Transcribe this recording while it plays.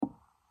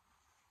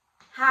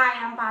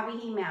Hi, I'm Bobby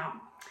Hemel.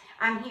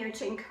 I'm here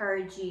to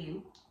encourage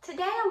you.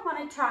 Today I want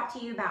to talk to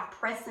you about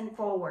pressing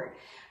forward.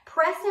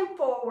 Pressing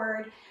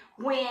forward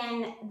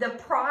when the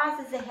prize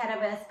is ahead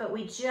of us, but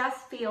we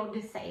just feel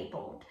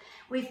disabled.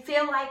 We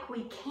feel like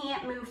we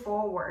can't move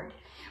forward.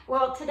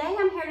 Well, today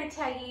I'm here to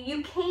tell you,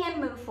 you can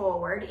move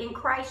forward in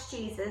Christ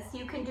Jesus.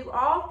 You can do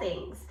all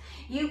things.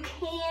 You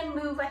can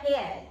move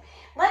ahead.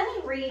 Let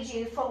me read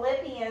you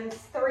Philippians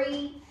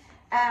 3,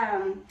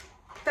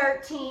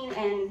 13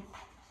 and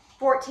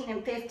 14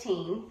 and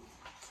 15.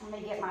 Let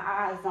me get my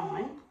eyes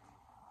on.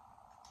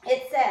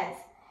 It says,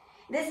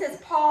 this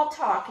is Paul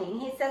talking.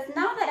 He says,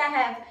 not that I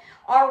have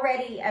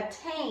already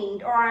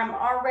obtained or I'm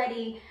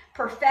already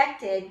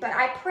perfected, but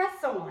I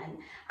press on.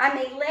 I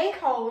may lay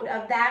hold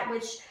of that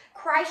which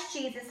Christ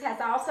Jesus has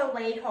also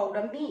laid hold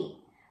of me.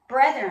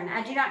 Brethren,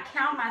 I do not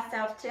count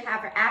myself to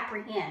have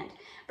apprehend,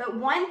 but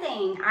one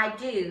thing I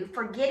do,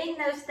 forgetting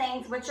those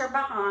things which are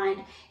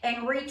behind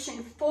and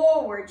reaching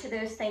forward to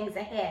those things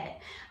ahead.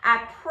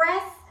 I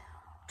press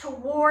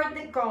toward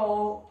the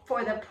goal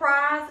for the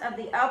prize of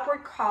the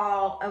upward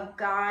call of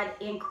God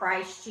in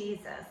Christ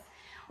Jesus.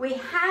 We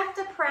have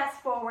to press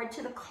forward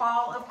to the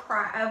call of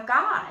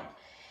God.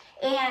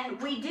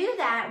 And we do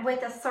that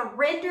with a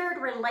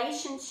surrendered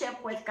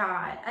relationship with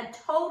God, a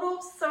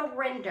total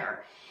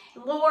surrender.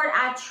 Lord,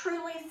 I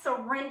truly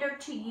surrender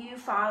to you,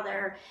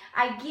 Father.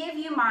 I give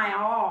you my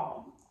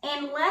all.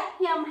 And let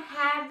him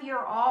have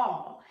your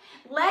all.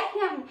 Let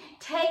him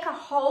take a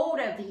hold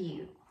of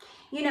you.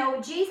 You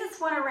know, Jesus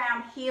went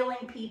around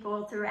healing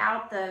people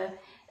throughout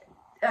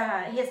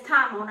his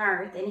time on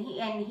earth,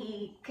 and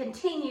he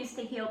continues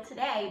to heal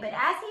today. But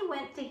as he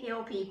went to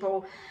heal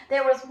people,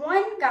 there was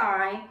one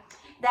guy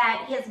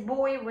that his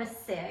boy was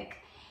sick,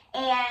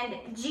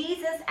 and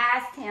Jesus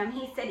asked him,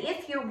 he said,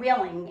 if you're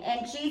willing,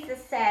 and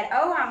Jesus said,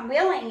 oh, I'm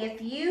willing.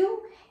 If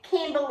you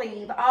can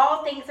believe,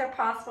 all things are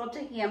possible to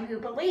him who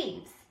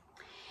believes.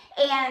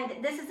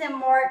 And this is in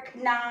Mark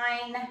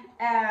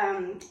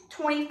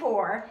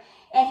 9:24.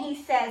 And he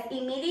says,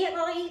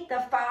 immediately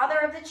the father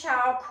of the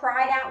child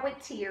cried out with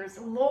tears,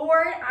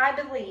 Lord, I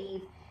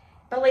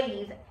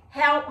believe,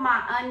 help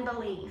my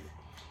unbelief.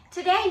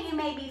 Today you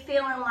may be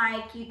feeling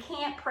like you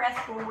can't press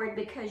forward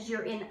because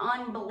you're in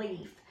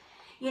unbelief.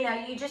 You know,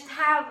 you just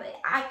have,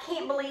 I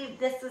can't believe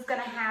this is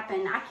going to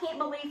happen. I can't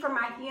believe for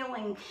my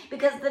healing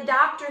because the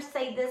doctors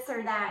say this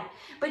or that.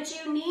 But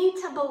you need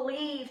to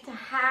believe to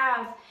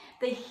have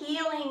the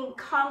healing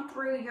come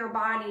through your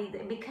body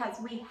because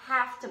we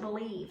have to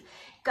believe.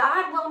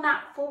 God will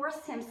not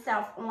force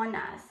himself on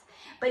us.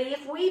 But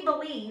if we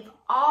believe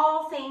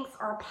all things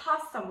are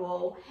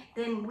possible,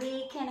 then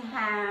we can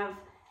have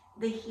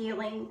the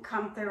healing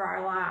come through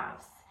our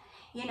lives.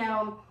 You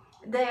know,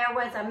 there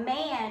was a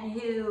man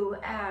who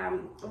there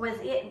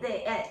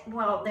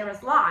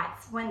was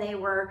lots when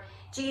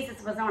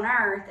Jesus was on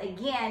earth,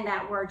 again,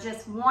 that were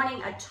just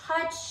wanting a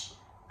touch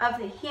of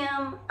the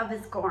hem of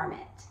his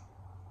garment.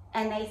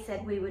 And they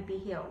said we would be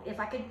healed. If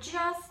I could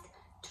just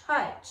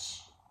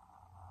touch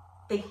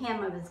the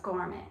hem of his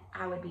garment,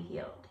 I would be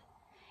healed.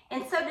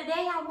 And so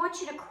today I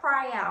want you to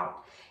cry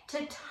out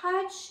to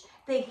touch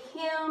the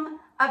hem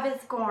of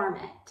his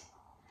garment.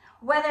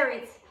 Whether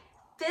it's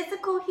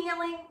physical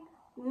healing,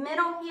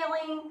 mental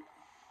healing,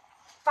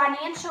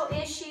 financial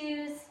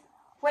issues,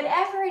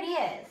 whatever it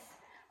is,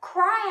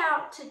 cry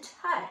out to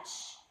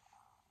touch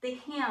the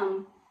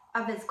hem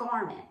of his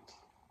garment.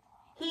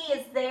 He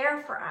is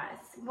there for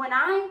us. When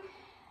I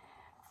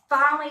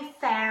finally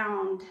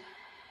found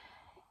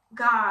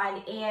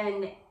God,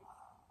 and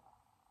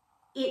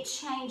it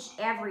changed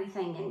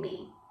everything in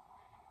me.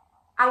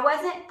 I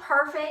wasn't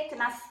perfect,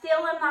 and I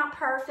still am not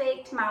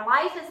perfect. My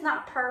life is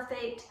not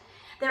perfect.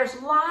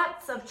 There's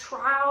lots of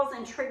trials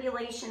and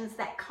tribulations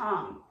that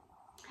come.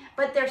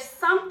 But there's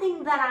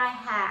something that I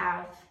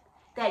have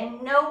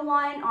that no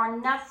one or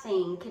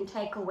nothing can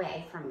take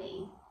away from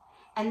me.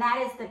 And that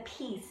is the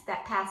peace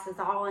that passes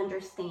all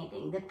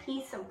understanding, the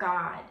peace of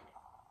God.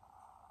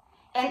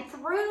 And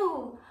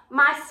through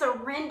my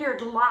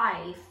surrendered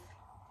life,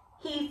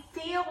 he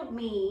filled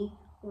me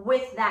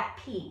with that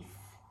peace.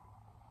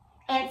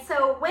 And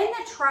so when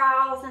the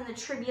trials and the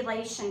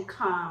tribulation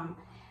come,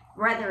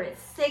 whether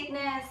it's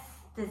sickness,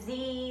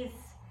 disease,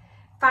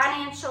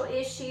 financial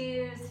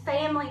issues,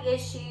 family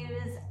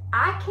issues,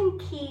 I can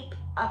keep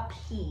a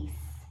peace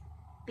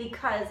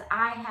because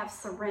I have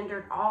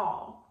surrendered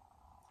all.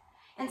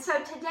 And so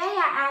today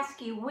I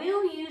ask you,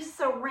 will you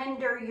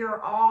surrender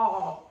your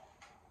all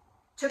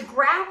to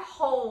grab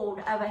hold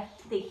of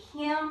the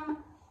hem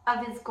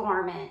of his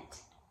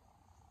garment,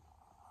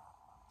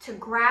 to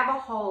grab a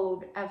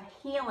hold of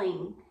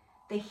healing,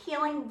 the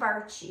healing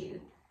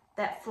virtue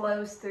that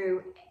flows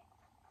through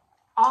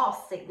all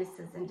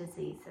sicknesses and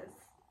diseases?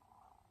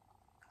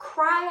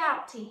 Cry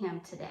out to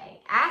him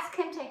today. Ask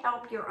him to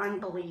help your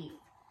unbelief.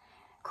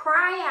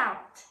 Cry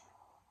out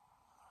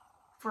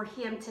for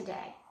him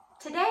today.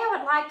 Today I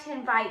would like to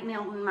invite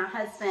Milton, my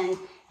husband,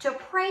 to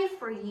pray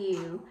for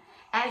you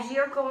as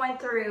you're going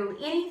through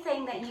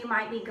anything that you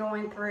might be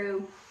going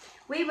through.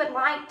 We would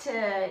like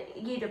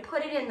you to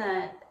put it in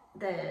the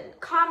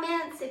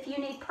comments if you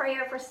need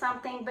prayer for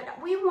something,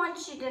 but we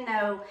want you to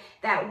know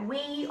that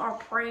we are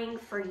praying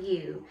for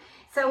you.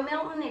 So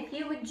Milton, if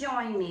you would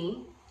join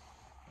me,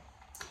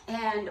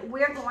 and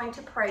we're going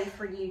to pray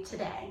for you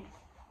today.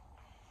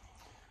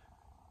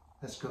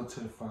 Let's go to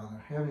the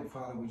Father. Heavenly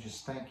Father, we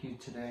just thank you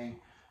today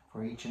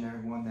for each and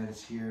every one that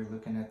is here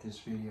looking at this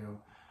video.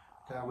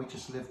 God, we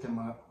just lift them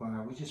up.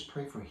 We just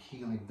pray for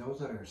healing. Those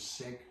that are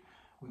sick,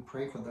 we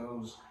pray for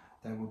those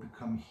that will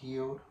become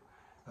healed.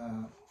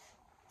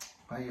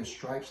 By your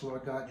stripes,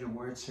 Lord God, your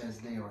word says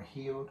they are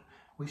healed.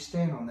 We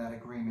stand on that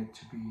agreement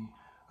to be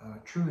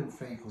true and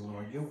faithful,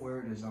 Lord. Your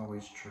word is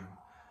always true.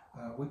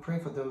 We pray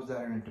for those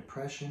that are in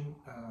depression,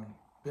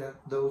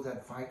 those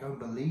that fight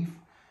unbelief.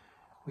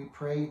 We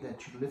pray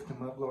that you lift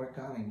them up, Lord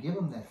God, and give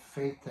them that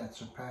faith that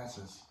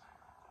surpasses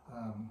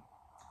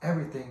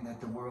everything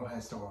that the world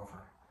has to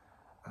offer.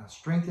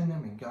 Strengthen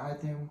them and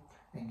guide them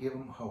and give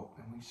them hope.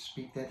 And we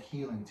speak that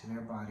healing to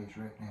their bodies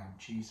right now in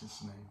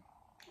Jesus'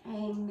 name.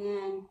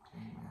 Amen.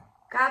 Amen.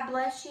 God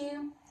bless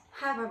you.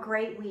 Have a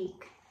great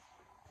week.